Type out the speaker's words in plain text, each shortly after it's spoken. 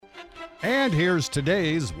And here's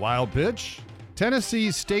today's wild pitch.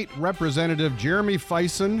 Tennessee State Representative Jeremy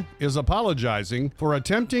Fison is apologizing for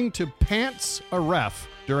attempting to pants a ref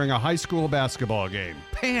during a high school basketball game.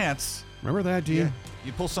 Pants? Remember that, Dean? Yeah.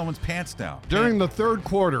 You pull someone's pants down. During the third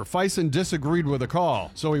quarter, Fison disagreed with the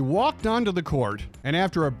call, so he walked onto the court, and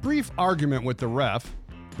after a brief argument with the ref,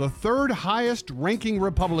 the third highest ranking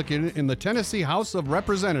Republican in the Tennessee House of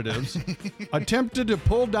Representatives attempted to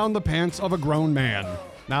pull down the pants of a grown man.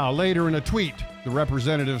 Now, later in a tweet, the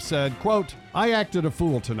representative said, quote, "I acted a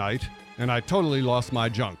fool tonight, and I totally lost my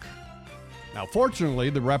junk." Now, fortunately,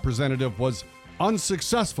 the representative was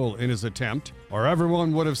unsuccessful in his attempt, or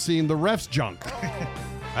everyone would have seen the ref's junk.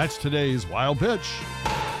 That's today's wild pitch.